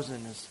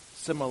 1,000 is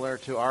similar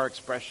to our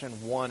expression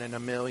 1 in a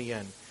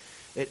million.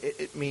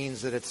 It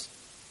means that it's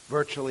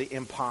virtually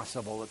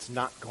impossible. It's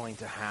not going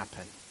to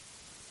happen.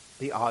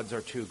 The odds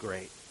are too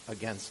great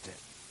against it.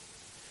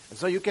 And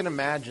so you can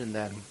imagine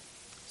then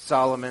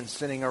Solomon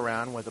sitting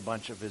around with a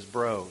bunch of his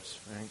bros,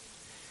 right?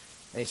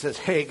 And he says,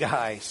 hey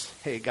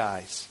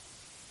guys,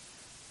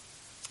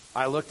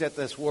 I looked at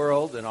this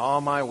world in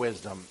all my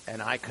wisdom,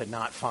 and I could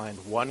not find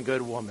one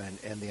good woman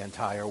in the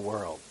entire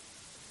world.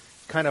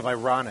 It's kind of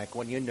ironic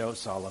when you know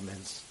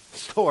Solomon's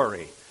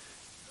story,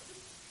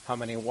 how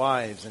many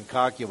wives and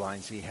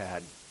concubines he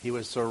had. He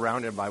was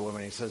surrounded by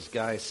women. He says,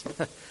 guys,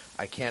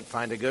 I can't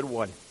find a good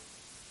one.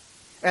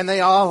 And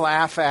they all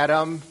laugh at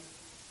him.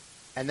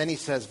 And then he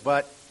says,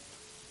 but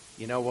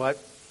you know what?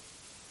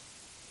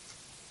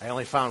 I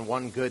only found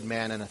one good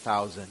man in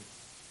 1,000.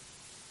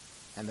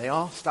 And they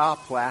all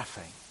stop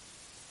laughing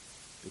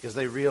because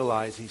they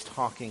realize he's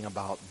talking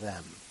about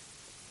them.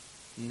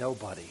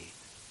 Nobody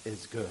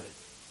is good.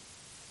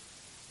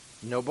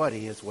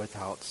 Nobody is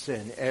without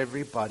sin.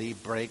 Everybody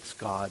breaks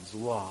God's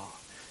law.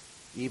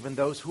 Even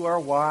those who are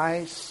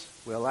wise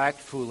will act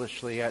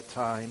foolishly at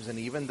times, and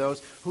even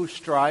those who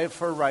strive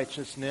for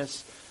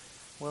righteousness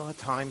will at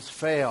times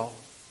fail.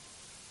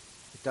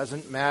 It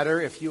doesn't matter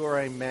if you are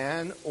a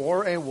man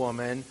or a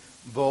woman,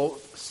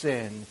 both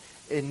sin.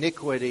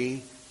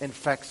 Iniquity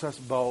infects us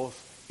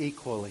both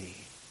equally.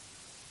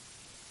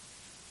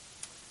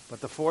 But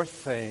the fourth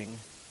thing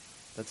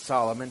that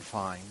Solomon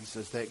finds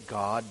is that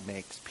God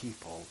makes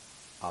people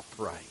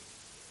upright.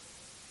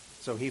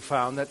 So he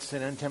found that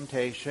sin and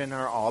temptation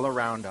are all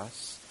around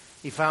us.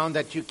 He found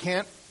that you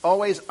can't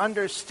always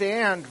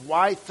understand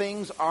why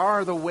things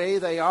are the way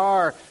they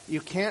are.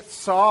 You can't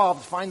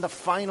find the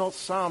final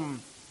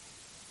sum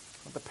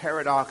of the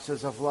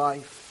paradoxes of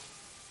life.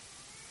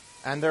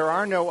 And there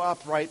are no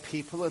upright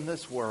people in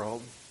this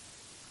world,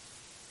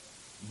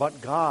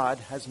 but God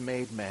has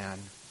made man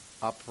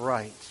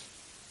upright.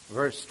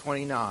 Verse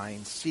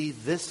 29, see,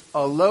 this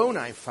alone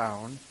I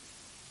found,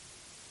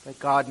 that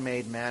God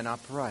made man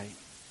upright,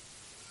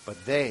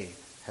 but they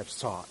have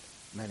sought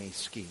many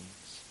schemes.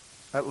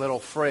 That little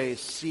phrase,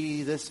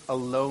 see, this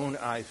alone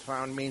I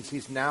found, means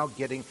he's now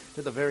getting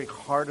to the very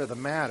heart of the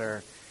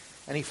matter.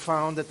 And he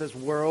found that this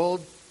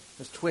world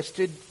is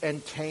twisted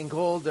and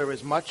tangled. There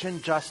is much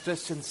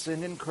injustice and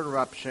sin and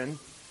corruption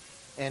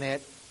in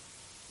it.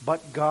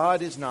 But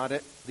God is not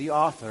the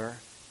author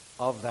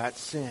of that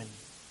sin.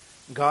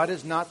 God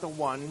is not the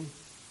one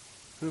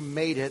who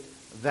made it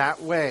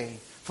that way.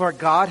 For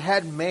God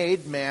had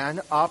made man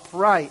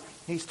upright.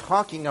 He's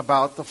talking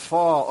about the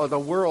fall, or the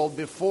world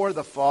before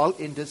the fall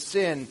into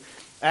sin.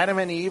 Adam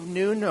and Eve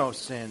knew no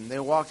sin. They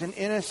walked in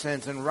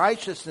innocence and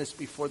righteousness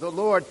before the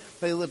Lord.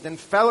 They lived in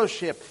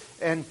fellowship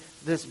and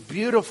this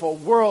beautiful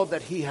world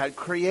that he had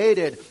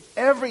created.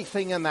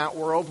 Everything in that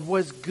world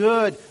was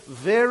good,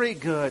 very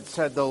good,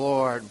 said the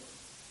Lord.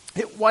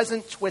 It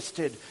wasn't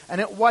twisted and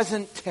it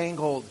wasn't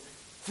tangled.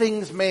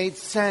 Things made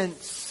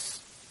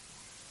sense.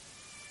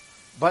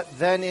 But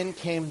then in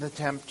came the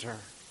tempter.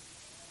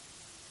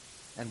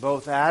 And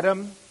both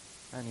Adam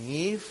and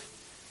Eve,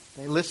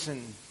 they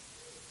listened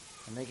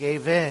and they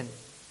gave in.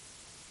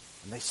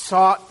 And they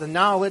sought the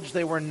knowledge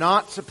they were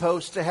not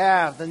supposed to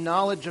have, the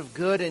knowledge of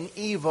good and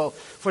evil,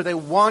 for they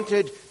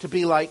wanted to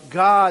be like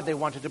God. They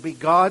wanted to be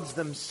gods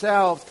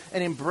themselves.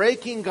 And in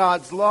breaking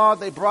God's law,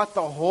 they brought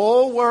the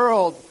whole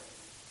world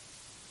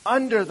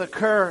under the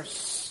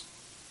curse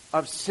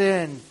of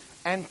sin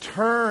and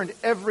turned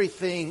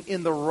everything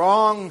in the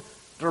wrong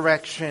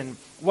direction.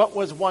 What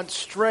was once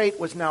straight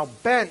was now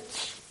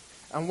bent,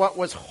 and what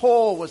was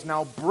whole was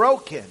now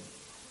broken.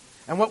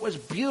 And what was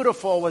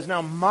beautiful was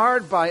now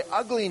marred by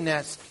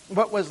ugliness.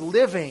 What was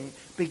living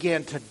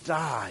began to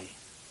die.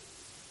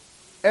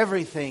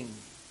 Everything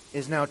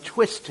is now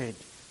twisted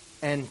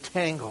and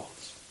tangled.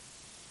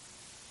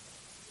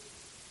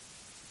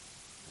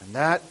 And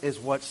that is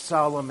what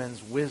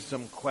Solomon's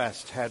wisdom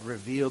quest had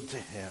revealed to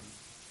him.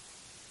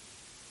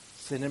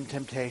 Sin and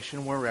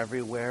temptation were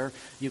everywhere.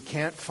 You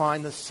can't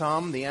find the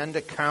sum, the end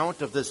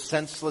account of this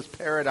senseless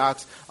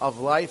paradox of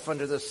life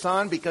under the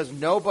sun because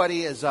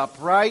nobody is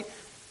upright,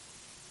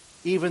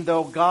 even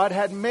though God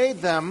had made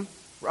them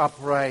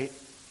upright.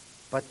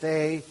 But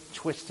they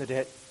twisted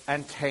it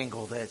and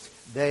tangled it.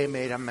 They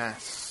made a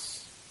mess.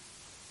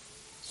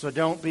 So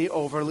don't be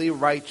overly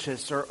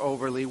righteous or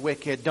overly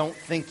wicked. Don't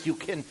think you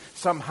can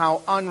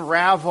somehow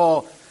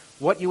unravel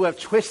what you have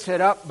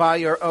twisted up by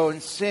your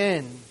own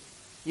sin.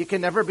 You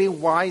can never be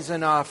wise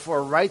enough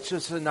or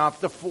righteous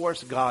enough to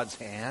force God's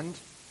hand.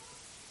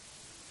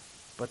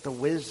 But the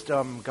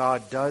wisdom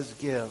God does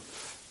give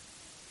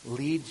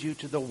leads you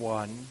to the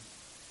one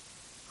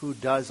who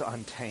does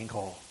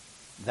untangle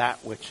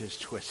that which is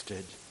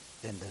twisted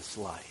in this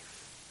life.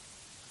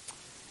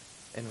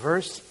 In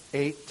verse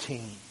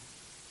 18,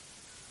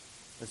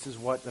 this is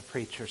what the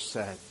preacher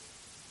said.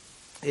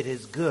 It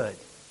is good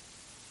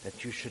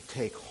that you should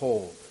take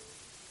hold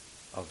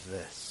of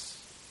this.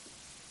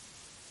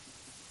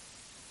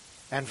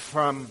 And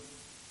from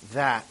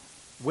that,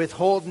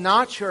 withhold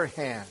not your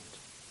hand,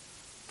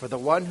 for the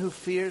one who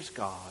fears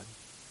God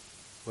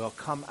will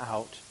come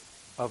out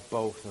of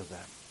both of them.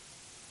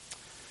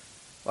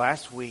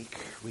 Last week,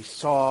 we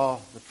saw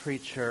the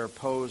preacher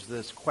pose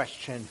this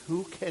question,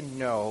 who can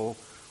know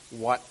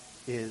what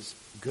is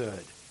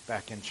good?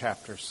 Back in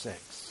chapter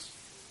 6.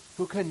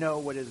 Who can know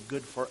what is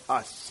good for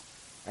us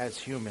as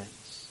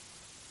humans?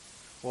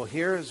 Well,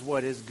 here's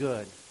what is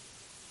good.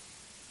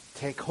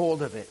 Take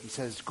hold of it. He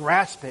says,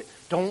 grasp it.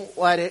 Don't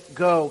let it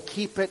go.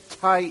 Keep it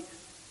tight.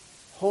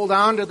 Hold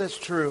on to this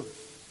truth.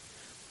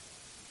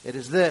 It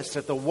is this,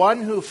 that the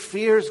one who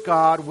fears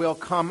God will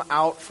come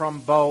out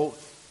from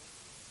both.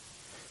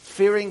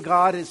 Fearing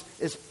God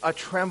is a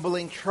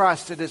trembling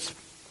trust. It is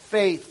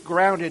faith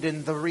grounded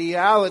in the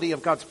reality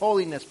of God's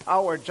holiness,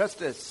 power,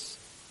 justice,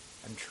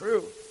 and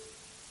truth.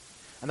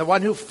 And the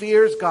one who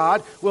fears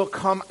God will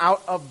come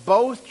out of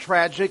both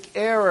tragic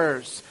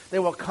errors. They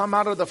will come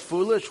out of the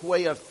foolish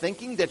way of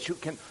thinking that you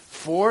can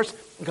force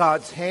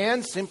God's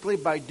hand simply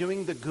by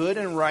doing the good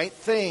and right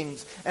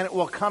things. And it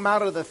will come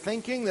out of the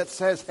thinking that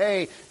says,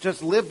 hey,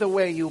 just live the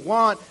way you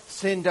want.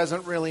 Sin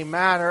doesn't really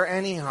matter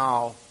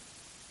anyhow.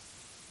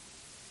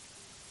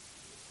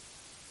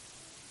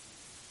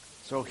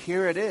 So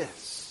here it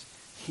is.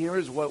 Here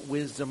is what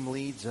wisdom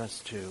leads us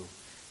to.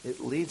 It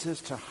leads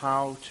us to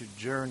how to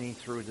journey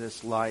through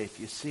this life.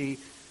 You see,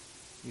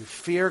 you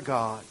fear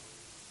God,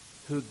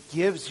 who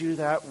gives you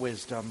that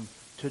wisdom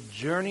to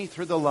journey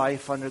through the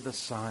life under the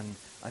sun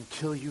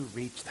until you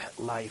reach that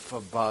life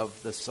above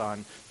the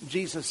sun.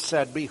 Jesus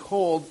said,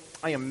 behold,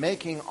 I am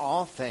making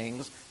all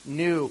things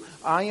new.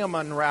 I am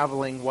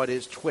unraveling what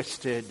is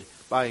twisted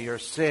by your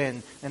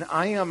sin, and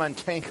I am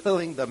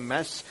untangling the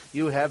mess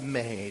you have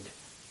made.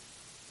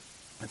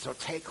 And so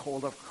take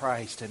hold of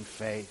Christ in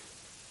faith,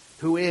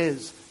 who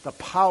is the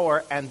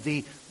power and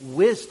the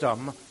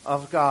wisdom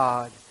of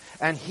God.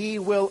 And He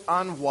will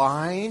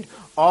unwind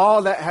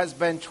all that has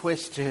been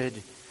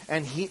twisted.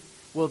 And He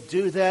will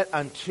do that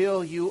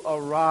until you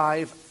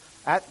arrive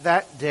at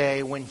that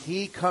day when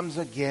He comes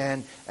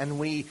again and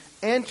we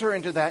enter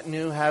into that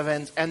new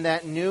heavens and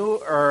that new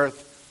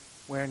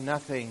earth where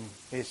nothing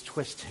is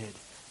twisted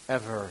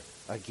ever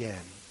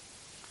again.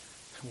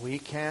 We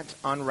can't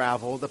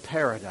unravel the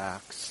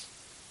paradox,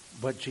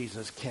 but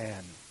Jesus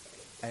can,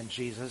 and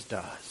Jesus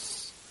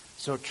does.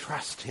 So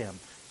trust Him,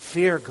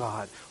 fear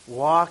God,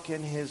 walk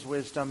in His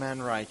wisdom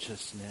and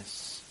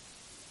righteousness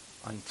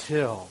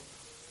until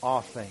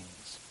all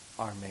things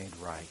are made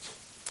right.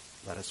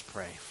 Let us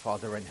pray.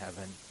 Father in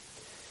heaven,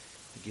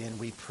 again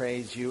we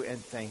praise You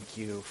and thank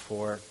You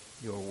for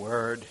Your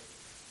word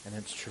and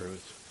its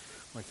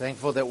truth. We're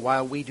thankful that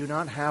while we do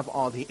not have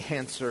all the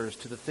answers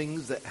to the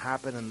things that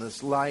happen in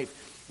this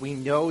life, we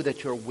know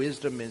that Your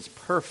wisdom is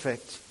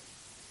perfect.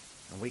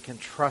 And we can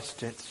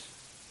trust it.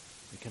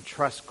 We can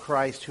trust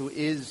Christ, who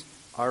is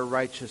our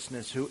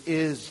righteousness, who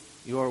is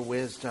Your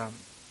wisdom.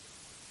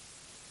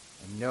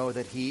 And know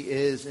that He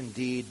is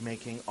indeed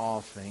making all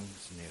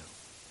things new.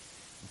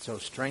 And so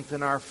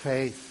strengthen our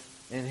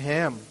faith in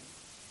Him.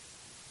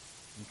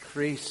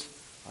 Increase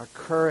our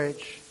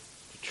courage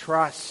to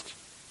trust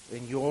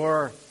in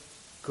Your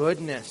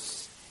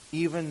goodness,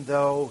 even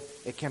though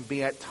it can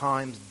be at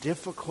times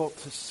difficult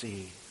to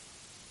see.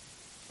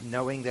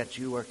 Knowing that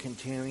You are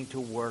continuing to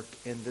work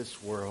in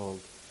this world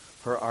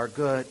for our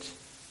good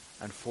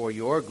and for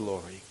Your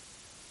glory.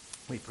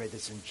 We pray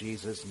this in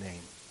Jesus'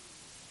 name.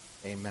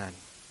 Amen.